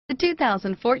The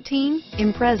 2014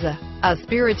 Impreza. A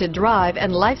spirited drive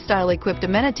and lifestyle-equipped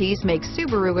amenities make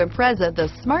Subaru Impreza the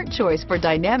smart choice for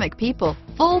dynamic people.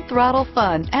 Full throttle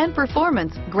fun and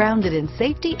performance grounded in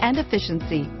safety and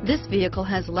efficiency. This vehicle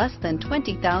has less than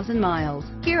 20,000 miles.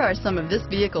 Here are some of this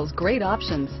vehicle's great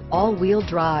options: all-wheel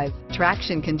drive,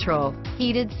 traction control,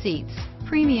 heated seats,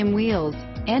 premium wheels,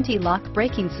 anti-lock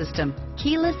braking system,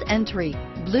 keyless entry,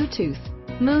 Bluetooth,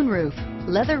 moonroof,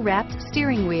 leather-wrapped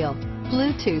steering wheel,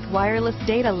 Bluetooth wireless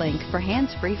data link for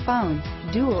hands-free phone,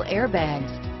 dual airbags,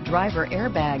 driver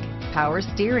airbag, power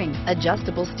steering,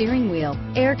 adjustable steering wheel,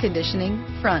 air conditioning,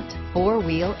 front,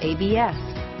 four-wheel ABS,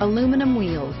 aluminum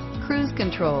wheels, cruise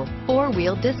control,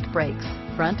 four-wheel disc brakes,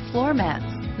 front floor mats.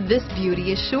 This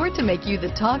beauty is sure to make you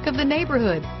the talk of the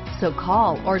neighborhood. So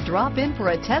call or drop in for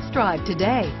a test drive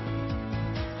today.